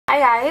Hi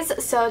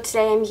guys, so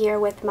today I'm here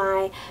with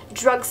my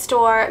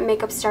drugstore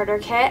makeup starter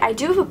kit. I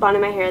do have a bun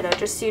in my hair though,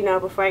 just so you know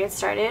before I get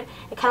started.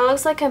 It kind of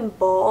looks like I'm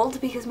bald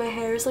because my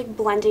hair is like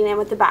blending in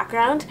with the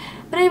background,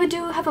 but I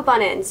do have a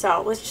bun in,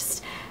 so let's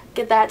just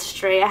get that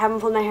straight. I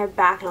haven't pulled my hair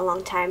back in a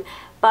long time.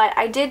 But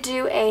I did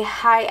do a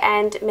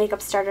high-end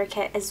makeup starter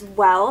kit as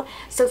well,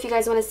 so if you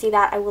guys want to see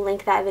that, I will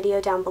link that video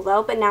down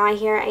below. But now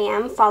here I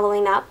am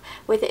following up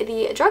with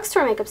the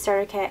drugstore makeup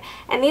starter kit,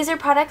 and these are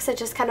products that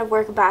just kind of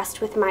work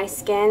best with my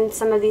skin.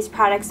 Some of these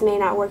products may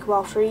not work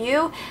well for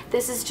you.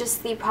 This is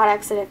just the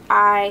products that if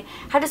I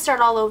had to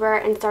start all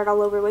over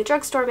with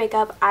drugstore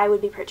makeup, I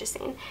would be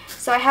purchasing.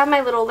 So I have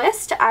my little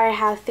list. I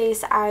have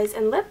face, eyes,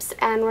 and lips,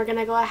 and we're going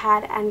to go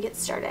ahead and get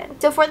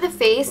started. So for the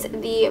face,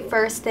 the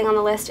first thing on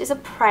the list is a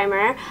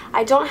primer.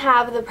 I don't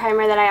have the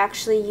primer that I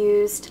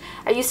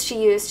used to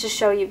use to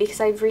show you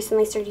because I've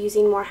recently started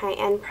using more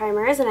high-end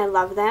primers and I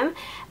love them.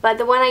 But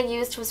the one I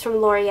used was from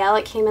L'Oreal.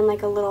 It came in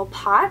like a little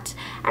pot,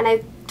 and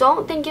I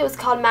don't think it was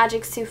called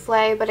Magic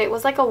Souffle, but it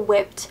was like a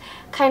whipped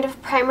kind of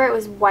primer. It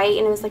was white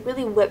and it was like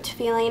really whipped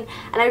feeling,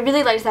 and I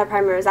really liked that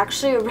primer. It was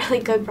actually a really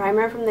good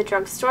primer from the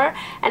drugstore,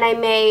 and I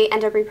may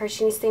end up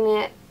repurchasing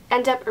it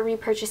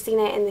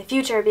in the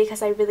future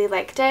because I really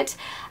liked it.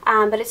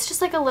 But it's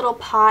just like a little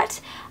pot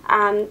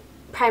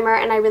primer,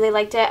 and I really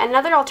liked it.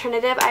 Another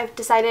alternative I've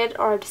decided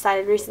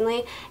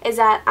recently is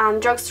that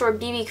drugstore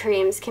BB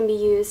creams can be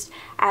used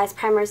as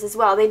primers as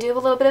well. They do have a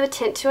little bit of a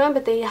tint to them,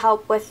 but they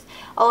help with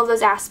all of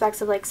those aspects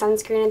of like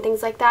sunscreen and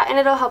things like that, and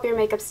it'll help your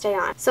makeup stay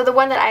on. So the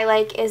one that I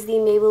like is the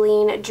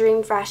Maybelline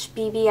Dream Fresh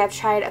BB. I've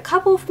tried a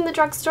couple from the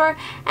drugstore,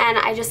 and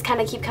I just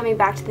kind of keep coming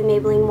back to the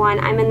Maybelline one.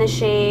 I'm in the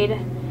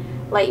shade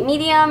light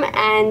medium,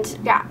 and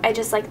yeah, I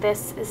just like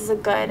this. This is a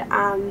good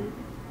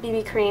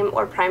BB cream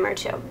or primer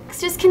too.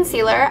 Next is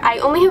concealer. I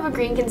only have a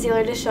green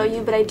concealer to show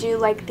you, but I do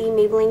like the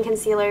Maybelline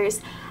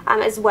concealers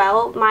as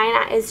well.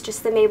 Mine is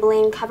just the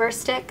Maybelline Cover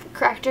Stick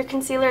Corrector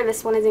Concealer.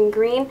 This one is in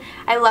green.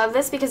 I love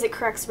this because it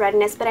corrects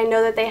redness, but I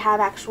know that they have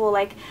actual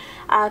like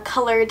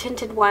color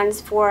tinted ones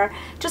for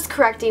just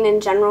correcting in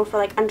general for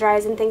like under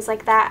eyes and things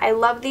like that. I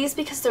love these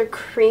because they're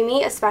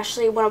creamy,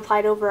 especially when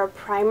applied over a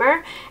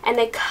primer, and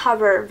they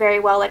cover very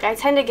well. Like I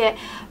tend to get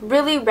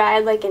really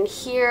red like in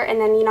here, and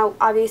then, you know,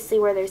 obviously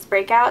where there's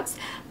breakouts,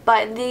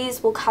 but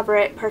these will cover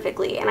it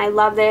perfectly, and I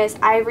love this.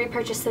 I've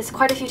repurchased this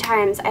quite a few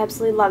times. I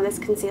absolutely love this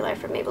concealer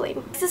from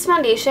Maybelline. This is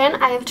foundation.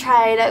 I have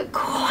tried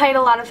quite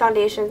a lot of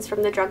foundations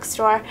from the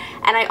drugstore,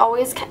 and I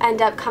always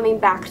end up coming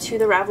back to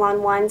the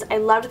Revlon ones. I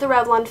loved the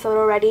Revlon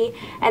Photo Ready,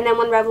 and then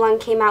when Revlon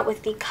came out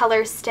with the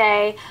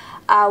ColorStay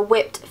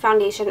whipped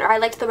foundation, or I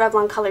liked the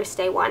Revlon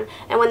ColorStay one,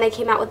 and when they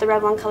came out with the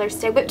Revlon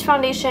ColorStay whipped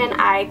foundation,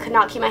 I could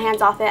not keep my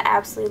hands off it. I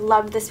absolutely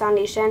loved this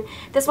foundation.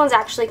 This one's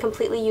actually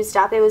completely used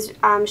up. It was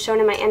shown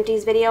in my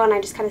empties video, and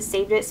I just kind of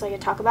saved it so I could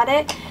talk about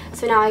it,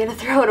 so now I gotta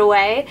throw it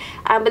away.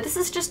 But this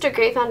is just a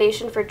great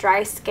foundation for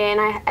dry skin.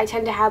 I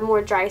tend to have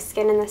more dry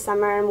skin in the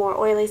summer and more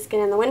oily skin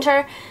in the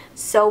winter.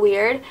 So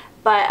weird.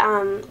 But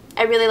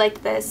I really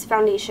liked this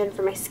foundation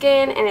for my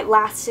skin, and it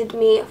lasted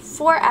me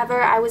forever.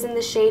 I was in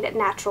the shade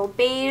Natural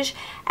Beige,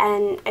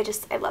 and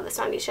I love this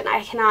foundation.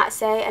 I cannot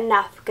say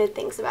enough good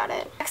things about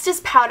it. Next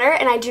is powder,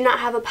 and I do not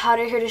have a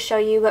powder here to show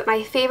you, but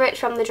my favorite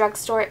from the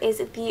drugstore is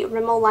the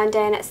Rimmel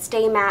London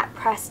Stay Matte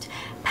Pressed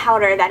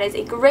Powder. That is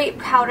a great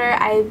powder.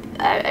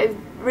 I've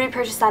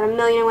repurchased that a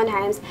million and one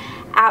times.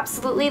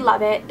 Absolutely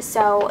love it.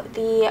 So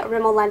the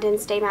Rimmel London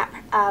Stay Matte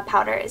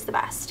powder is the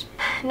best.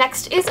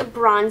 Next is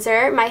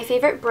bronzer. My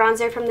favorite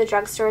bronzer from the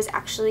drugstore is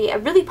actually a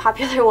really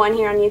popular one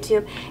here on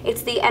YouTube.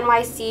 It's the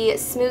NYC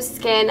Smooth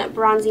Skin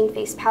Bronzing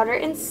Face Powder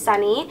in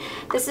Sunny.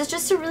 This is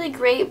just a really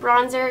great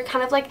bronzer,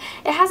 kind of like,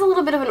 it has a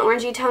little bit of an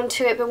orangey tone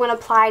to it, but when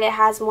applied it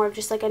has more of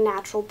just like a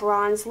natural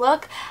bronze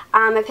look.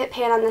 I've hit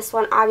pan on this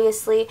one,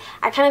 obviously.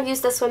 I kind of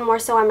use this one more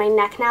so on my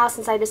neck now,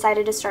 since I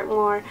decided to start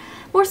more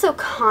so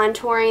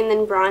contouring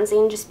than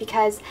bronzing, just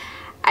because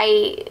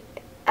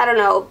I don't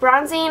know,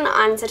 bronzing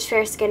on such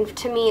fair skin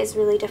to me is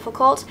really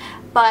difficult,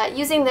 but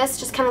using this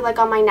just kind of like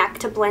on my neck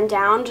to blend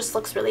down just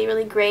looks really,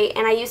 really great,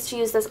 and I used to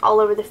use this all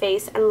over the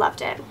face and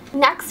loved it.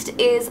 Next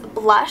is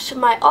blush.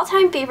 My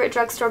all-time favorite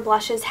drugstore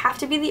blushes have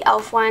to be the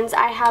e.l.f. ones.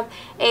 I have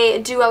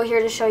a duo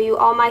here to show you.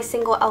 All my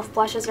single e.l.f.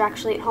 blushes are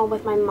actually at home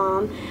with my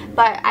mom,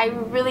 but I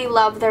really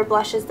love their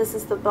blushes. This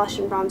is the blush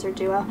and bronzer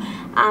duo,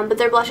 but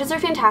their blushes are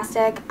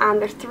fantastic.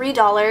 They're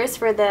 $3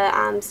 for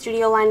the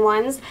studio line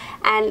ones,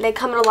 and they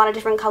come in a lot of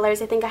different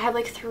colors. I think I have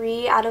like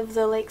 3 out of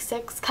the like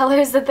 6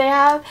 colors that they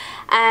have,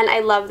 and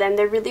I love them.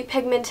 They're really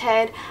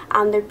pigmented,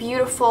 they're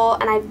beautiful,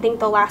 and I think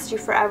they'll last you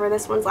forever.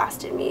 This one's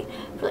lasted me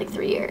for like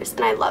 3 years,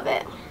 and I love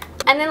it.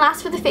 And then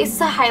last for the face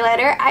is a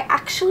highlighter. I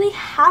actually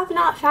have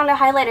not found a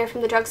highlighter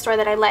from the drugstore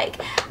that I like.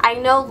 I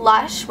know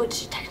Lush,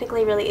 which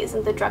technically really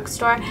isn't the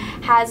drugstore,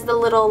 has the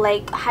little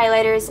like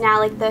highlighters now,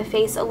 like the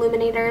face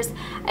illuminators.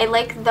 I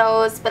like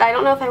those, but I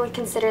don't know if I would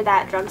consider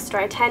that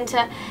drugstore. I tend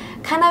to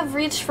kind of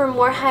reach for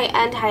more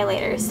high-end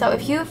highlighters. So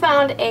if you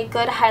found a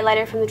good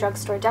highlighter from the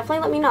drugstore, definitely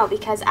let me know,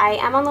 because I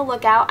am on the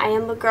lookout. I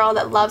am a girl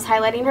that loves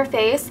highlighting her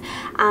face.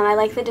 I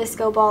like the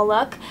disco ball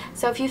look.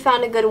 So if you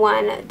found a good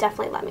one,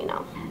 definitely let me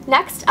know.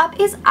 Next up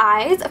is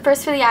eyes.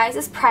 First for the eyes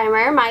is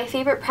primer. My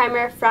favorite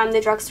primer from the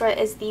drugstore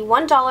is the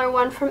 $1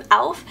 one from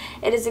e.l.f.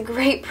 It is a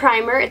great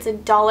primer. It's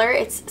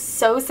 $1. It's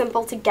so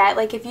simple to get.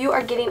 Like, if you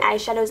are getting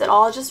eyeshadows at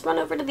all, just run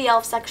over to the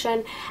e.l.f.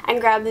 section and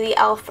grab the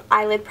e.l.f.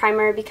 eyelid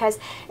primer, because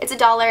it's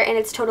 $1 and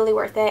it's totally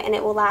worth it, and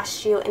it will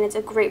last you, and it's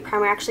a great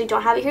primer. I actually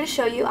don't have it here to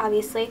show you,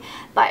 obviously,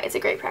 but it's a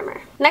great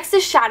primer. Next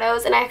is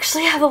shadows, and I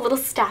actually have a little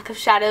stack of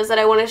shadows that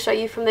I want to show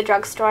you from the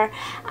drugstore.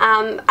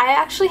 I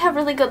actually have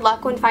really good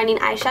luck when finding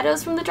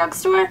eyeshadows from the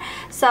drugstore,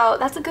 so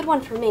that's a good one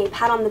for me.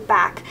 Pat on the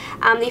back.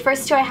 The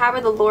first two I have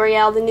are the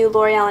L'Oreal, the new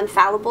L'Oreal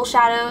Infallible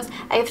shadows.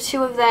 I have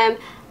 2 of them.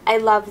 I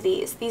love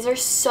these. These are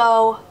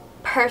so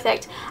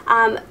perfect.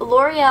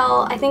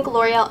 L'Oreal, I think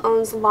L'Oreal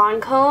owns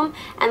Lancome,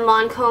 and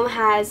Lancome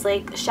has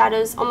like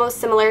shadows almost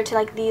similar to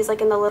like these,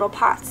 like in the little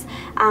pots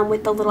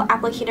with the little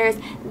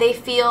applicators. They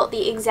feel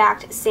the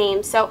exact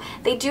same. So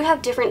they do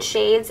have different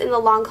shades in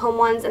the Lancome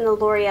ones and the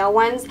L'Oreal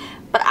ones,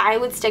 but I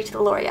would stick to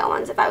the L'Oreal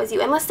ones if I was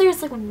you, unless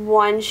there's like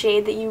one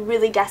shade that you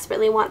really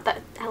desperately want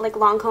that like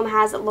Lancome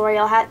has that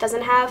L'Oreal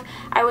doesn't have,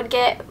 I would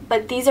get.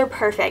 But these are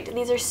perfect.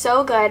 These are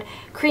so good.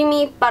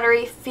 Creamy,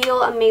 buttery,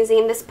 feel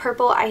amazing. This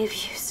purple I have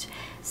used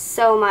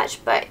so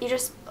much, but you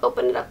just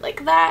open it up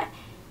like that,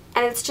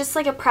 and it's just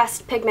like a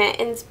pressed pigment,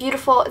 and it's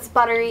beautiful, it's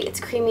buttery,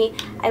 it's creamy.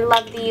 I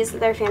love these.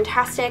 They're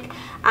fantastic.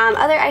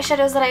 Other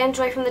eyeshadows that I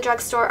enjoy from the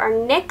drugstore are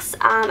NYX.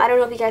 I don't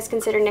know if you guys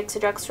consider NYX a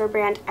drugstore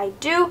brand. I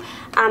do.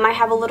 I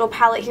have a little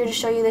palette here to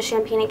show you, the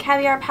Champagne and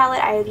Caviar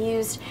palette. I have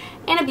used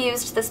and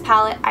abused this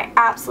palette. I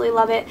absolutely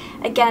love it.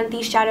 Again,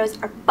 these shadows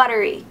are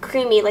buttery,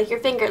 creamy, like your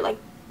finger like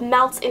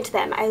melts into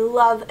them. I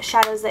love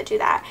shadows that do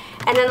that.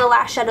 And then the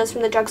last shadows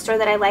from the drugstore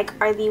that I like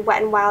are the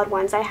Wet n Wild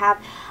ones. I have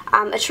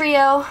a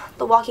trio,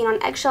 the Walking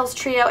on Eggshells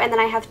trio, and then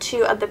I have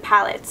 2 of the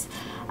palettes.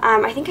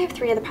 I think I have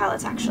 3 of the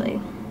palettes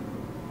actually.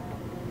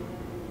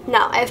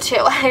 No, I have 2.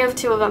 I have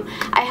 2 of them.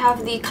 I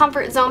have the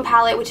Comfort Zone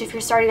palette, which if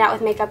you're starting out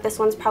with makeup, this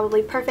one's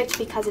probably perfect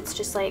because it's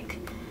just like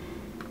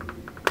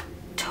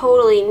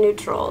totally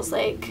neutrals,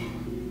 like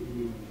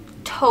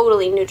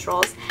totally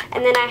neutrals.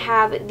 And then I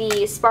have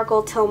the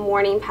Sparkle Till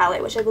Morning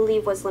palette, which I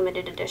believe was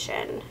limited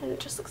edition, and it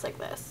just looks like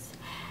this.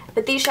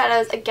 But these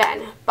shadows,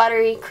 again,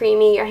 buttery,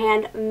 creamy, your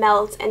hand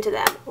melts into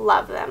them.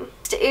 Love them.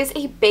 Next is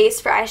a base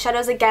for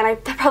eyeshadows. Again,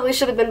 that probably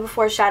should have been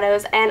before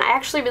shadows, and I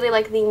actually really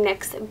like the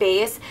NYX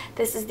base.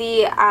 This is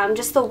the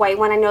just the white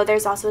one. I know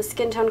there's also a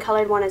skin tone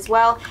colored one as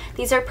well.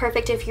 These are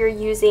perfect if you're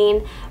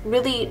using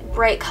really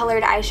bright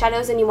colored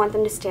eyeshadows and you want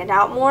them to stand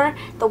out more.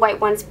 The white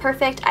one's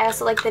perfect. I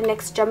also like the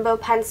NYX Jumbo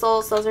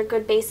pencils. Those are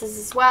good bases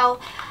as well.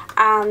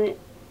 I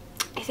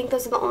think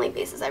those are the only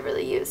bases I've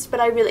really used, but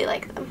I really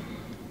like them.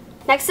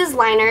 Next is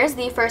liners.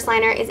 The first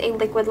liner is a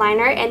liquid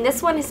liner, and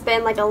this one has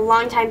been like a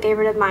long time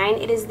favorite of mine.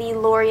 It is the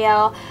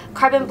L'Oreal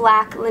Carbon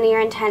Black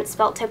Linear Intense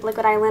Felt Tip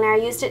Liquid Eyeliner.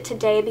 I used it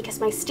today because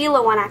my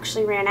Stila one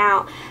actually ran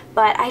out,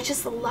 but I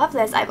just love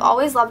this. I've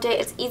always loved it.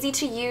 It's easy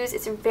to use.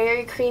 It's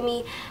very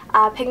creamy,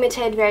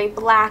 pigmented, very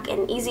black,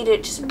 and easy to,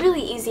 just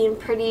really easy and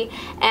pretty.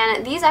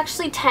 And these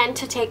actually tend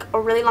to take a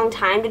really long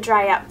time to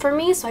dry up for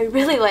me, so I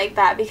really like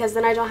that because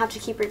then I don't have to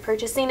keep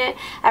repurchasing it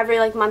every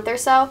like month or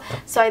so.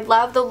 So I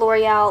love the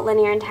L'Oreal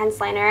Linear Intense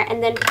liner.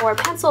 And then for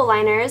pencil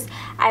liners,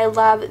 I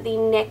love the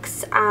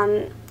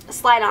NYX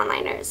Slide On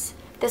liners.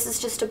 This is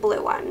just a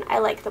blue one. I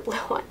like the blue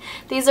one.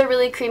 These are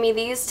really creamy.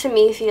 These to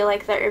me feel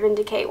like the Urban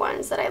Decay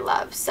ones that I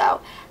love.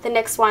 So the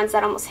NYX ones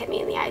that almost hit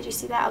me in the eye. Did you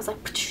see that? I was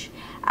like, psh,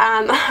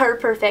 are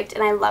perfect,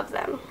 and I love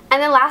them.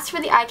 And then last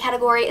for the eye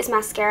category is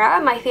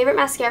mascara. My favorite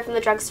mascara from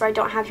the drugstore I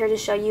don't have here to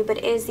show you, but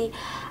it is the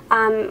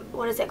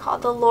what is it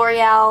called? The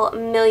L'Oreal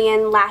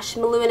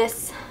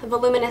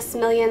Voluminous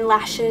Million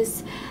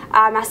Lashes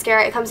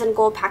mascara. It comes in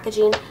gold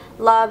packaging.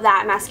 Love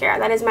that mascara.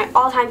 That is my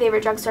all-time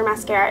favorite drugstore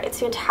mascara.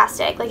 It's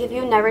fantastic. Like, if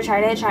you've never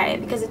tried it, try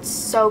it because it's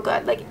so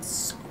good. Like,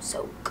 it's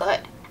so good.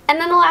 And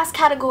then the last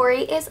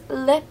category is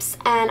lips,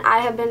 and I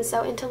have been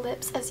so into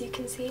lips, as you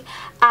can see.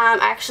 I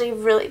actually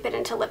really been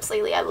into lips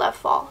lately. I love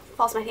fall.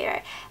 Fall's my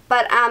favorite.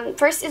 But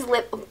first is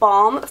lip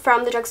balm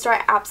from the drugstore.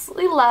 I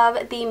absolutely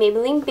love the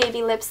Maybelline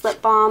Baby Lips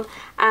lip balm.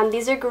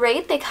 These are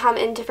great. They come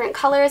in different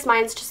colors.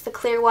 Mine's just the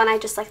clear one. I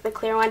just like the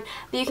clear one.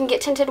 But you can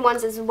get tinted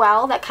ones as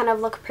well that kind of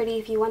look pretty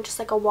if you want just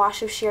like a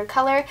wash of sheer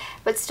color,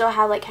 but still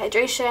have like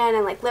hydration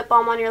and like lip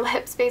balm on your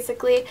lips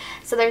basically.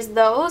 So there's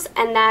those,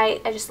 and I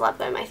just love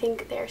them. I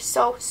think they're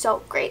so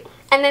great.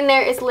 And then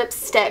there is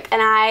lipstick,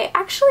 and I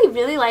actually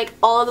really like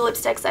all of the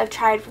lipsticks I've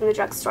tried from the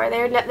drugstore.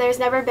 There's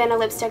never been a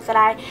lipstick that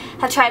I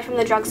have tried from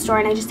the drugstore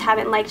and I just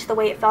haven't liked the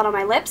way it felt on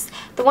my lips.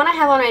 The one I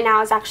have on right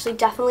now is actually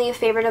definitely a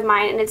favorite of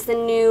mine, and it's the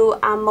new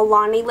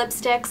Milani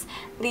Lipsticks.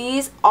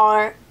 These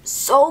are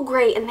so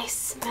great, and they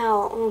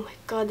smell, oh my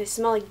god, they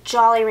smell like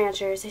Jolly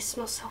Ranchers. They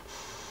smell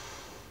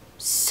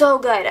so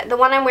good. The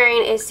one I'm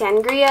wearing is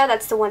Sangria.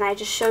 That's the one I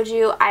just showed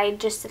you. I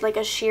just did like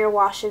a sheer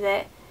wash of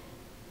it.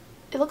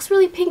 It looks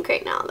really pink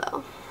right now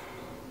though.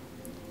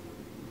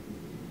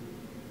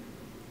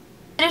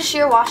 I did a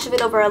sheer wash of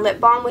it over a lip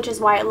balm, which is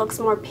why it looks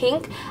more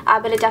pink,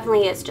 but it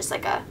definitely is just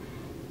like a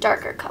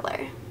darker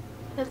color.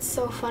 That's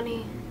so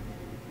funny.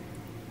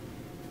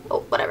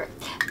 Oh, whatever.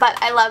 But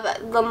I love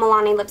the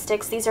Milani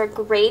lipsticks. These are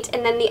great.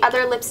 And then the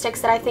other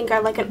lipsticks that I think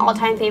are like an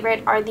all-time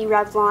favorite are the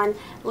Revlon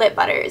Lip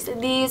Butters.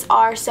 These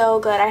are so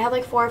good. I have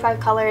like 4 or 5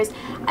 colors.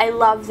 I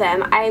love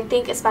them. I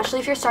think especially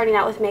if you're starting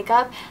out with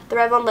makeup, the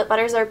Revlon Lip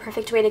Butters are a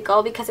perfect way to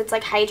go because it's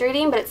like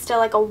hydrating, but it's still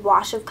like a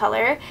wash of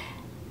color.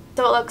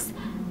 So it looks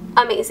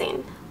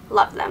amazing.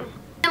 Love them.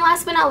 And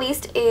last but not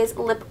least is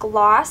lip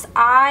gloss.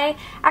 I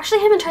actually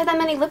haven't tried that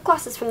many lip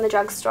glosses from the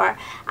drugstore.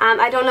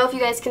 I don't know if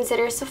you guys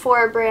consider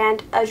Sephora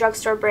brand a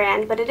drugstore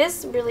brand, but it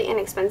is really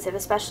inexpensive,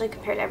 especially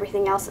compared to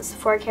everything else that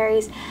Sephora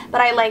carries.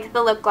 But I like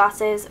the lip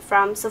glosses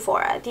from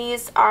Sephora.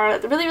 These are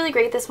really, really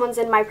great. This one's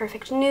in My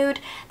Perfect Nude.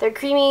 They're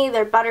creamy,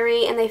 they're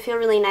buttery, and they feel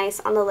really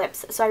nice on the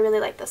lips. So I really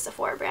like the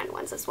Sephora brand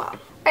ones as well.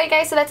 Alright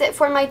guys, so that's it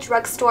for my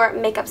drugstore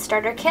makeup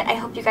starter kit. I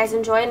hope you guys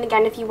enjoyed. And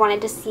again, if you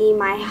wanted to see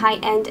my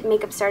high-end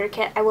makeup starter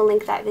kit, I will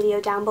link that video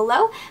down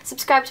below.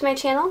 Subscribe to my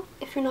channel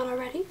if you're not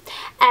already.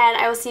 And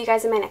I will see you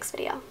guys in my next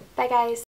video. Bye guys!